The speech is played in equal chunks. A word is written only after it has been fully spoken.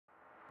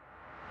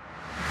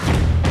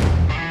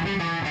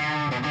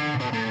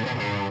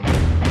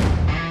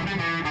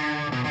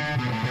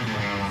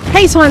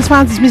Hey science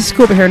fans, it's Mrs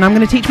Corbett here and I'm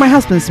going to teach my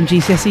husband some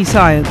GCSE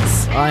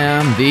science. I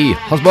am the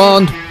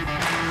husband.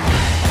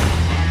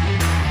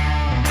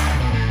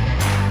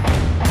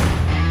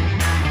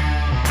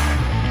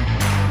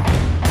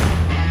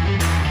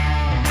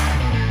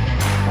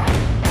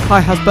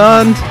 Hi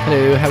husband.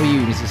 Hello, how are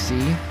you, Mrs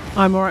C?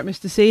 I'm alright,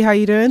 Mr C, how are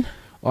you doing?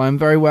 I'm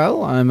very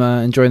well. I'm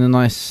enjoying the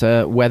nice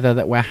weather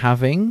that we're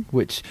having,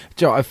 which,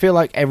 do you know, I feel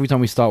like every time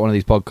we start one of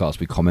these podcasts,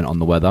 we comment on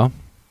the weather.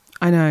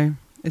 I know,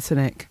 it's an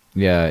ick.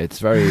 Yeah, it's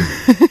very...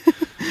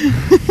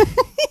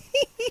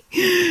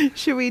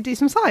 Should we do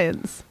some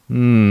science?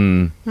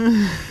 Yeah,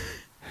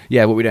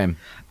 what are we doing?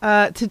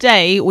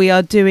 Today we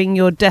are doing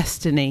your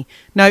destiny.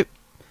 Nope,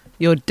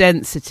 your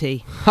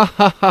density.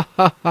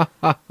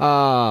 That's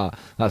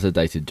a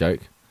dated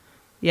joke.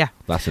 Yeah.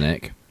 That's an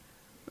ick.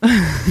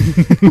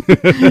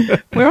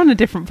 We're on a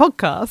different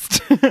podcast.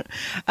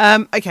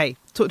 Okay,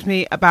 talk to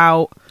me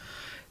about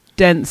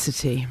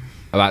density.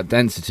 About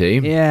density?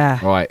 Yeah.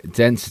 Right,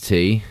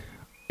 density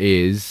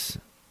is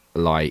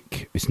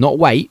like... It's not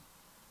weight.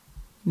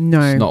 No.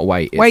 It's not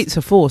weight. Weight's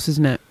a force,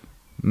 isn't it?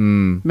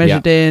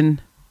 Measured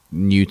in...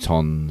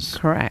 Newtons.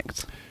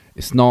 Correct.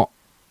 It's not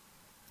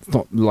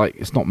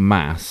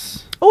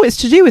mass. Oh, it's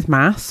to do with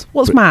mass.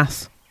 What's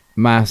mass?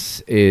 Mass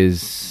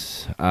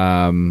is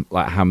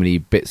like how many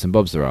bits and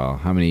bobs there are.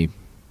 How many?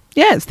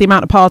 Yeah, it's the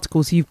amount of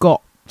particles you've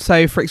got.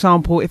 So, for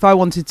example, if I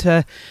wanted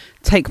to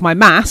take my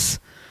mass,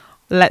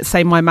 let's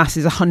say my mass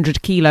is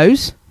 100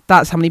 kilos.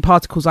 That's how many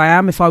particles I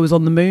am. If I was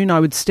on the moon, I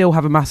would still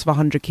have a mass of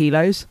 100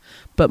 kilos.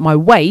 But my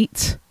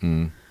weight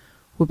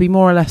would be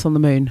more or less on the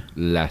moon.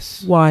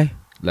 Less. Why?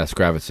 Less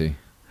gravity.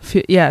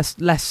 Yes,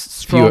 less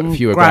strong.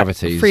 Fewer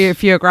gravities.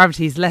 Fewer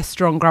gravities, less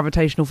strong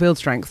gravitational field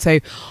strength. So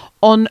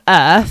on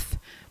Earth,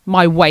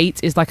 my weight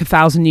is like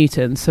 1,000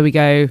 newtons. So we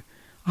go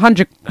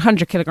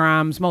 100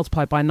 kilograms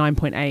multiplied by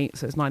 9.8.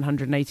 So it's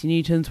 980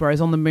 newtons. Whereas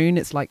on the moon,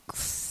 it's like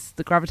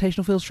the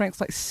gravitational field strength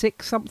is like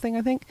 6 something,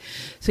 I think.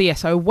 So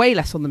yes, so way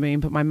less on the moon,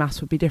 but my mass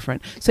would be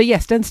different. So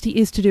yes, density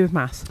is to do with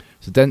mass.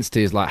 So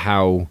density is like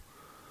how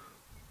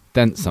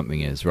dense something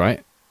is,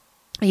 right?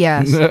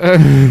 Yes,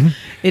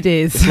 it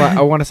is. It's like,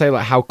 I want to say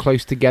like how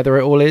close together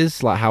it all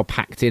is, like how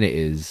packed in it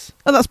is.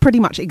 Oh, that's pretty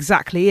much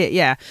exactly it,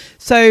 yeah.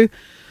 So,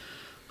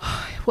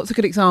 what's a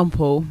good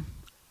example?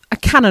 A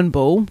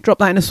cannonball, drop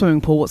that in a swimming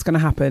pool, what's going to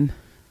happen?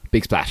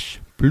 Big splash.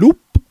 Bloop.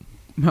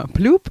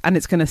 Bloop, and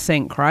it's going to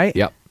sink, right?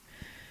 Yep.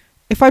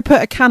 If I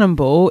put a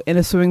cannonball in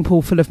a swimming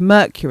pool full of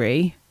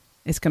mercury,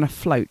 it's going to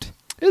float.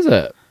 Is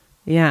it?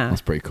 Yeah.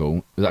 That's pretty cool.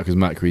 Is that because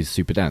mercury is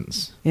super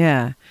dense?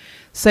 Yeah.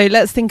 So,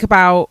 let's think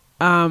about...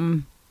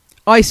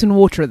 ice and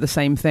water are the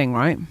same thing,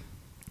 right?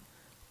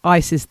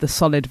 Ice is the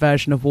solid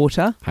version of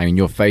water. I mean,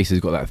 your face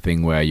has got that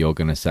thing where you're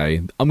going to say,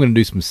 I'm going to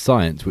do some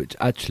science, which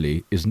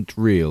actually isn't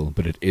real,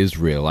 but it is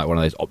real, like one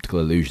of those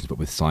optical illusions, but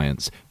with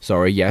science.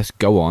 Sorry, yes,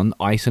 go on.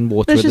 Ice and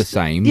water are the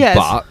same,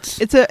 but...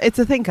 It's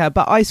a thinker,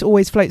 but ice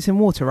always floats in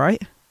water,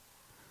 right?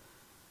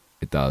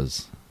 It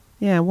does.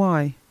 Yeah,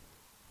 why?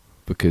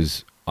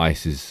 Because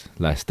ice is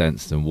less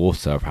dense than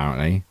water,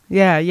 apparently.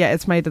 Yeah,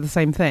 it's made of the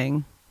same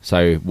thing.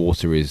 So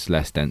water is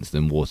less dense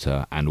than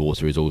water, and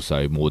water is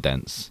also more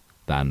dense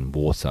than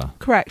water.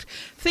 Correct.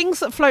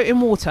 Things that float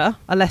in water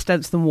are less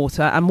dense than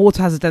water, and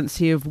water has a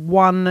density of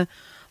 1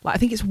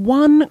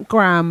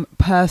 gram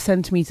per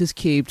centimetres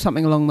cubed,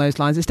 something along those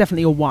lines. It's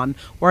definitely a 1,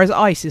 whereas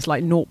ice is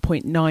like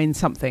 0.9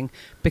 something,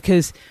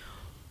 because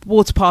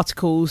water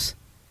particles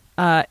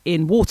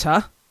in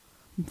water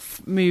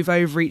move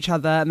over each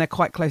other and they're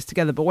quite close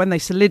together, but when they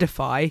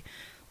solidify,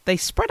 they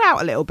spread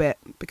out a little bit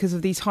because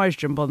of these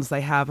hydrogen bonds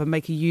they have and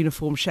make a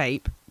uniform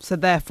shape. So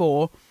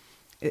therefore,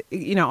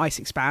 ice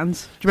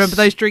expands. Do you remember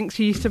those drinks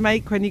you used to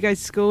make when you go to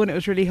school and it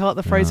was really hot,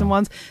 the frozen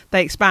ones?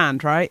 They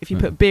expand, right? If you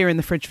put beer in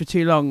the fridge for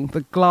too long,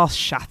 the glass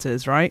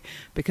shatters, right?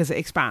 Because it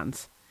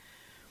expands.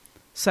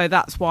 So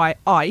that's why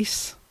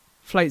ice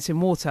floats in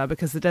water,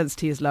 because the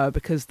density is lower,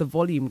 because the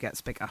volume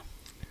gets bigger.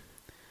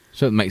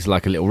 So it makes it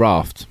like a little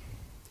raft.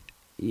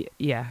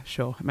 Yeah,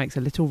 sure. It makes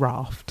a little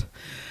raft.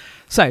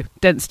 So,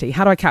 density,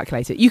 how do I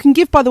calculate it? You can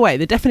give, by the way,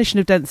 the definition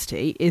of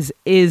density is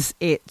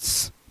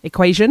its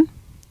equation.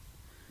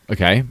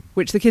 Okay.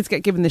 Which the kids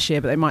get given this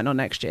year, but they might not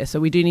next year. So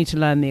we do need to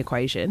learn the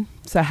equation.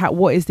 So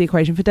what is the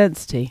equation for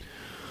density?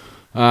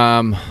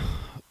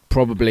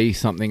 Probably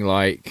something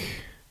like,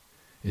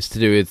 it's to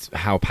do with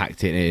how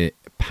packed in it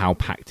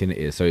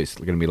is. So it's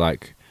going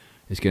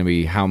to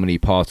be how many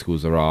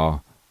particles there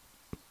are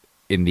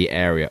in the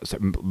area. So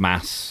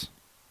mass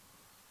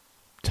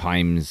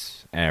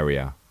times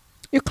area.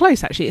 You're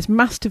close, actually. It's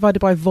mass divided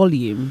by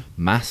volume.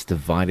 Mass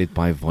divided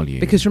by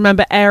volume. Because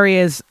remember,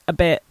 area's a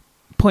bit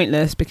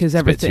pointless because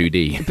everything... a bit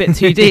 2D. A bit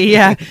 2D,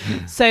 yeah.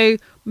 So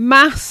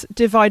mass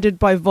divided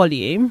by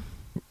volume.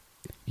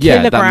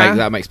 Yeah,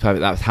 that makes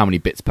perfect. That's how many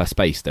bits per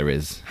space there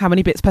is. How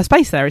many bits per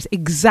space there is.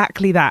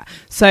 Exactly that.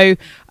 So,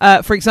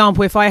 for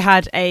example, if I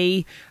had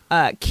a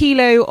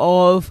kilo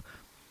of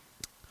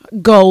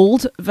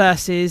gold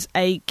versus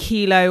a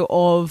kilo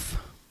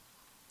of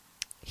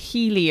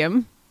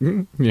helium...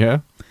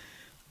 Yeah.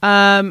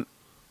 The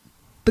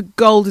the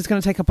gold is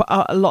going to take up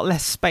a lot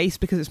less space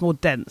because it's more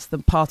dense. The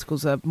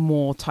particles are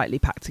more tightly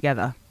packed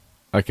together.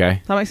 Okay.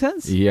 Does that make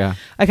sense? Yeah.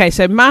 Okay,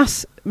 so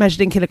mass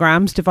measured in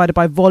kilograms divided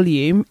by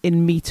volume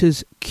in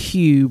meters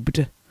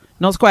cubed.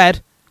 Not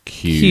squared.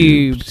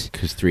 Cubed.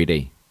 Because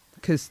 3D.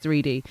 Because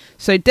 3D.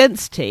 So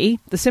density,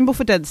 the symbol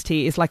for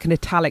density is like an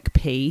italic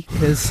P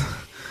because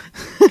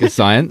Because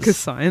science. Because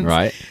science.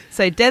 Right.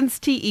 So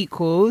density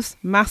equals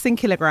mass in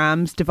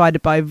kilograms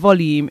divided by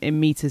volume in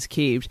meters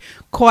cubed.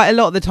 Quite a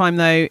lot of the time,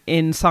 though,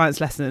 in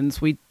science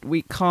lessons, we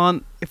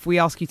can't, if we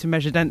ask you to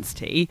measure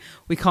density,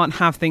 we can't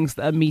have things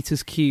that are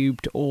meters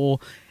cubed or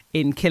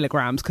in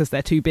kilograms because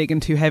they're too big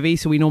and too heavy.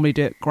 So we normally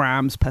do it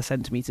grams per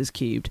centimeters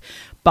cubed.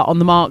 But on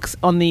the marks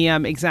on the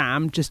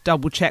exam, just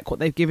double check what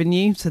they've given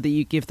you so that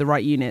you give the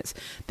right units.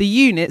 The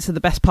units are the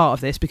best part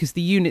of this because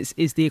the units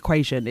is the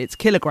equation. It's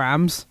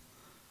kilograms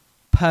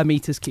per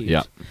meters cubed.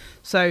 Yeah.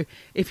 So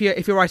if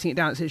you're writing it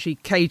down, it's literally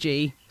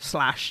kg /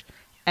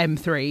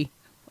 m3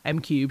 m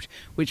cubed,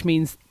 which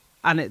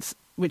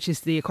is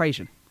the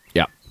equation.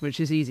 Yeah.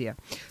 Which is easier.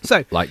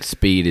 So like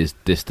speed is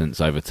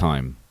distance over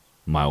time,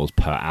 miles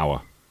per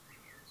hour.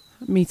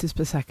 Meters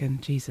per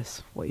second.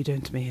 Jesus, what are you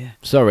doing to me here?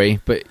 Sorry,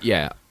 but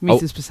yeah.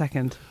 Meters per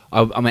second.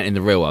 I meant in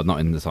the real world, not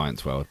in the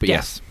science world. But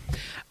yes.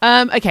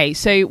 Okay,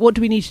 so what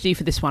do we need to do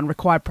for this one?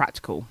 Required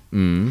practical.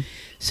 Mm.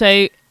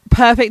 So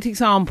perfect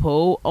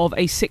example of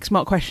a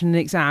 6-mark question in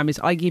an exam is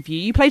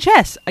you play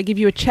chess. I give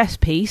you a chess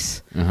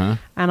piece and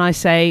I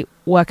say,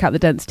 work out the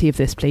density of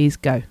this, please.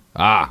 Go.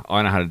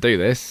 I know how to do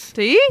this.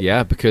 Do you?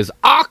 Yeah, because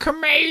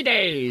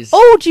Archimedes.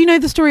 Oh, do you know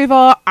the story of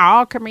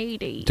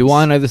Archimedes? Do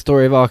I know the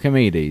story of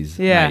Archimedes?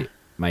 Yeah.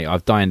 Mate,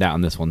 I've dined out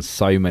on this one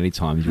so many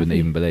times you wouldn't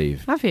even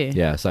believe. Have you?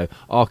 Yeah, so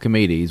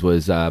Archimedes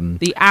was...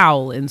 the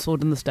owl in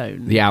Sword in the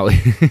Stone. The owl.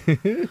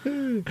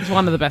 It's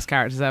one of the best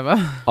characters ever.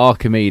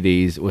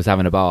 Archimedes was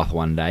having a bath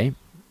one day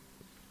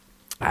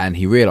and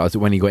he realised that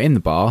when he got in the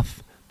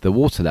bath, the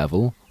water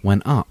level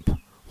went up.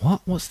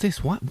 What? What's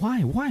this? Why?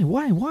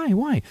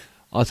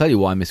 I'll tell you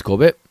why, Miss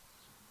Corbett.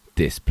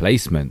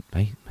 Displacement.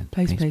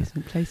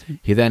 Placement.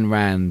 He then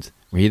ran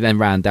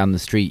down the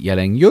street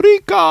yelling,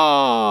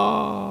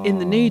 Eureka! In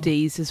the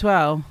nudies as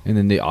well.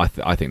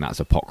 I think that's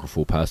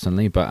apocryphal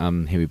personally, but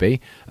here we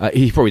be.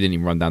 He probably didn't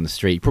even run down the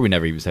street. He probably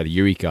never even said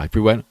Eureka. He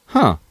probably went,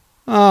 huh.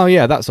 Oh,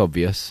 yeah, that's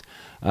obvious.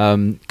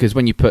 Because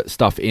when you put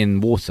stuff in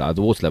water,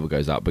 the water level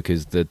goes up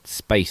because the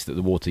space that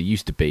the water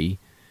used to be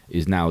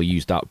is now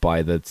used up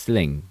by the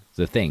thing.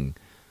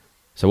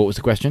 So what was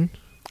the question?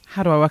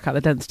 How do I work out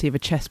the density of a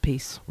chess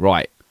piece?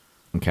 Right.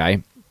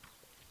 Okay.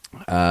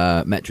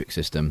 Metric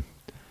system.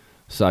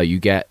 So you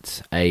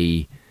get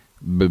 100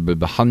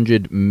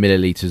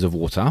 millilitres of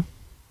water.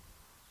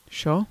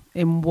 Sure.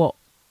 In what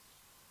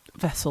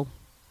vessel?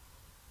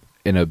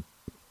 In a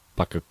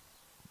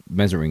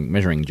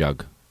measuring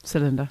jug.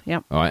 Cylinder,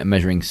 yep. All right, a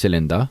measuring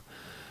cylinder.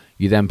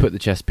 You then put the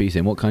chess piece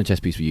in. What kind of chess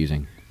piece were you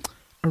using?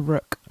 A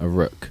rook. A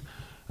rook.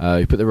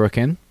 You put the rook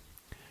in,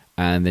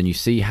 and then you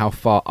see how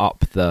far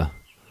up the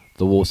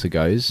water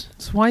goes.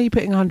 So why are you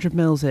putting 100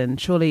 mils in?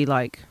 Surely,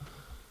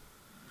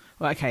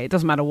 okay, it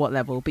doesn't matter what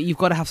level, but you've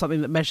got to have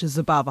something that measures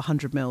above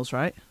 100 mils,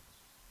 right?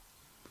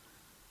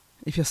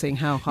 If you're seeing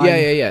how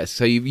high. Yeah.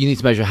 So you need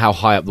to measure how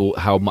high up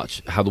how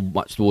much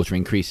the water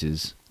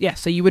increases. Yeah.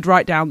 So you would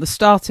write down the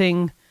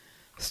starting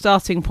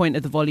point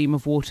of the volume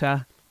of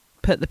water,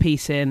 put the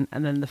piece in,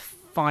 and then the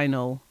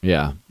final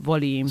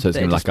volume. So it's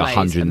going to be like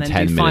 110 and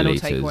then do final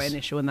millilitres. Take away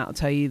initial, and that will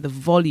tell you the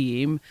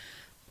volume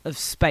of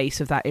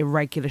space of that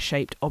irregular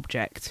shaped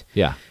object.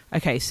 Yeah.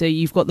 Okay, so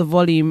you've got the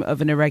volume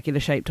of an irregular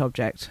shaped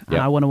object, and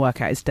I want to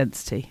work out its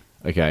density.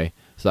 Okay,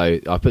 so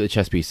I put the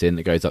chess piece in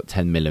that goes up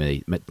 10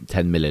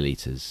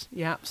 millilitres.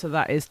 Yeah, so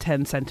that is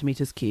 10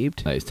 centimetres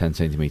cubed. That is 10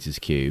 centimetres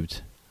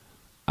cubed.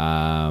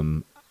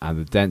 And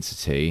the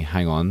density,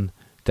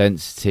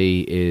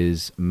 density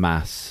is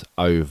mass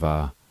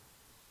over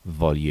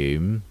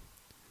volume.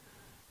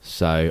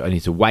 So I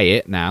need to weigh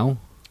it now.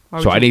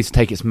 I need to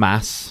take its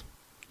mass.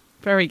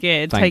 Very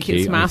good. Thank take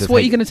its you. mass.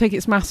 What are you going to take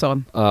its mass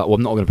on? Well,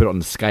 I'm not going to put it on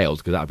the scales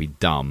because that would be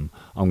dumb.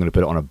 I'm going to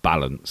put it on a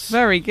balance.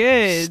 Very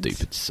good.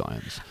 Stupid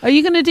science. Are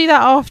you going to do that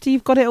after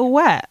you've got it all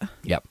wet?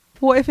 Yep.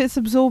 What if it's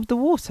absorbed the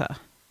water?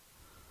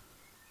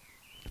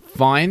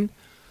 Fine.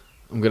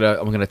 I'm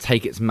gonna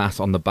take its mass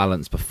on the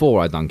balance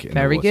before I dunk it in the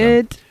water. Very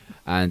good.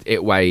 And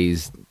it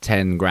weighs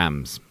 10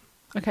 grams.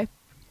 Okay.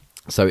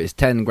 So it's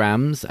 10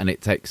 grams and it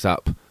takes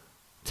up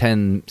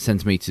 10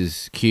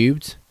 centimetres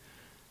cubed.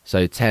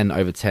 So 10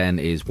 over 10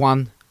 is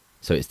 1.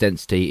 So its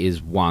density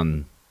is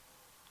 1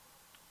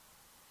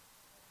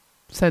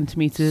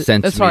 centimetres.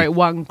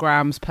 1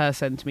 grams per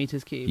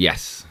centimetres cubed.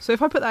 Yes. So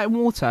if I put that in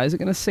water, is it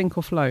going to sink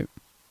or float?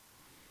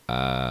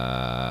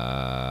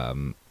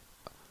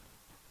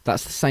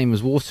 That's the same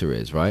as water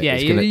is, right? Yeah.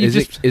 Is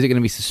it going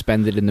to be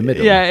suspended in the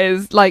middle? Yeah,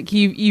 it's like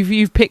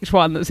you've picked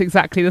one that's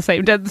exactly the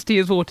same density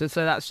as water,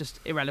 so that's just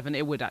irrelevant.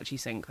 It would actually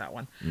sink, that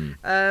one.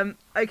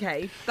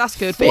 Okay, that's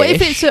good. Fish, what if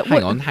it's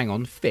hang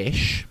on.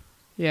 Fish.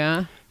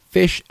 Yeah.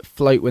 Fish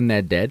float when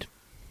they're dead.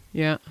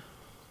 Yeah.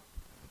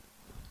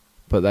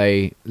 But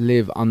they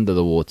live under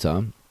the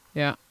water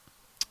Yeah.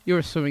 You're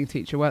a swimming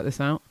teacher. Work this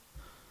out.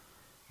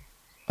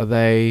 Are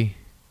they?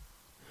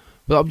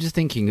 But I'm just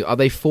thinking, are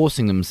they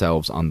forcing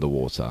themselves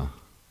underwater,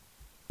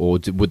 or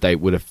would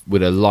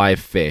a live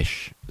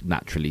fish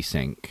naturally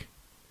sink?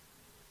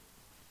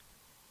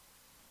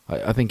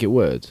 I think it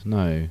would.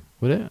 No,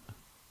 would it?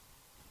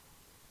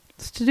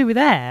 It's to do with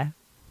air.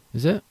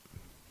 Is it?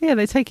 Yeah,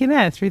 they take in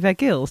air through their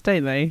gills,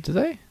 don't they? Do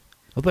they? I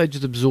thought they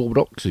just absorbed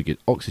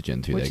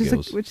oxygen through their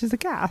gills. Which is a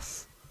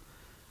gas.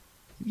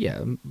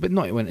 Yeah, but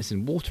not when it's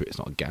in water. It's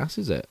not a gas,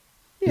 is it?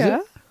 Yeah.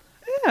 Is it?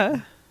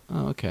 Yeah.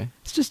 Oh, okay.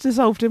 It's just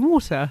dissolved in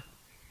water.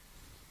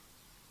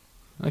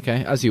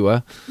 Okay, as you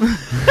were.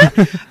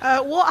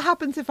 What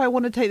happens if I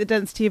want to take the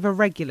density of a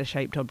regular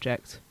shaped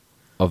object?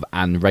 Of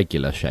an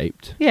regular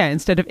shaped. Yeah,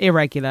 instead of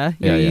irregular,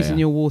 you're using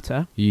your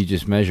water. You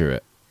just measure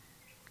it.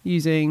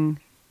 Using...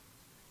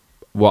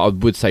 Well, I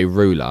would say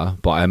ruler,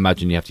 but I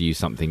imagine you have to use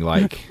something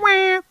like...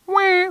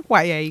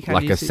 Well, yeah, you can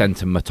like use a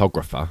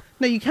centimetrographer.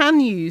 No, you can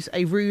use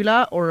a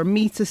ruler or a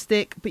meter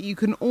stick, but you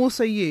can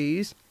also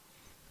use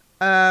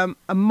a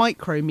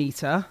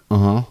micrometer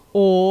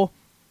or,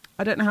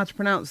 I don't know how to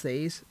pronounce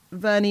these,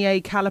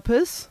 vernier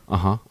calipers.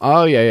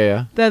 Oh,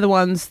 yeah. They're the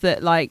ones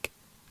that, like,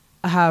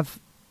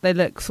 they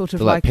look sort of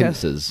they're like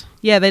pincers.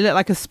 Yeah, they look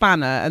like a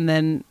spanner, and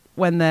then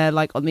when they're,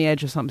 like, on the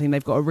edge of something,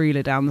 they've got a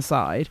ruler down the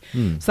side.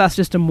 So that's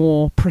just a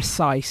more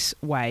precise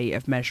way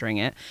of measuring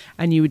it.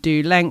 And you would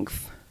do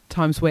length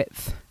times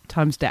width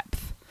times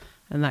depth,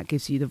 and that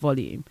gives you the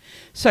volume.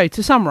 So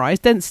to summarise,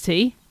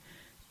 density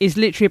is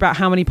literally about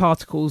how many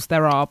particles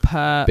there are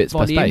per bits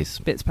volume, per space.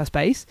 Bits per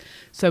space.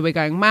 So we're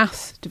going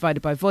mass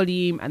divided by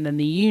volume, and then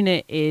the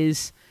unit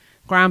is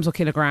grams or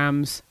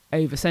kilograms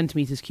over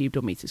centimetres cubed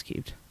or metres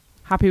cubed.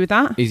 Happy with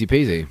that? Easy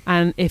peasy.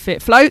 And if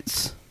it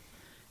floats,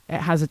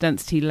 it has a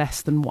density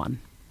less than 1.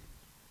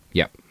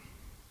 Yep.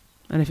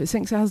 And if it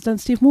sinks, it has a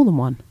density of more than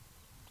 1.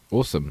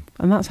 Awesome.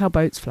 And that's how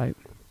boats float.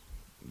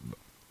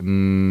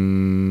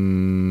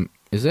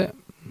 Is it?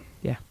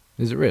 Yeah.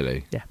 Is it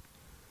really? Yeah.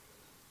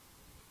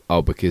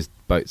 Oh, because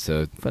boats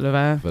are Full of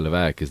air. Full of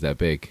air because they're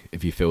big.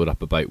 If you filled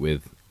up a boat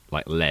with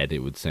like lead, it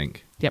would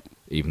sink. Yep.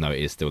 Even though it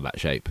is still that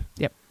shape.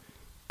 Yep.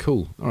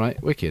 Cool. All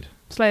right. Wicked.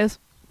 Slayers.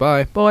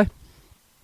 Bye. Bye.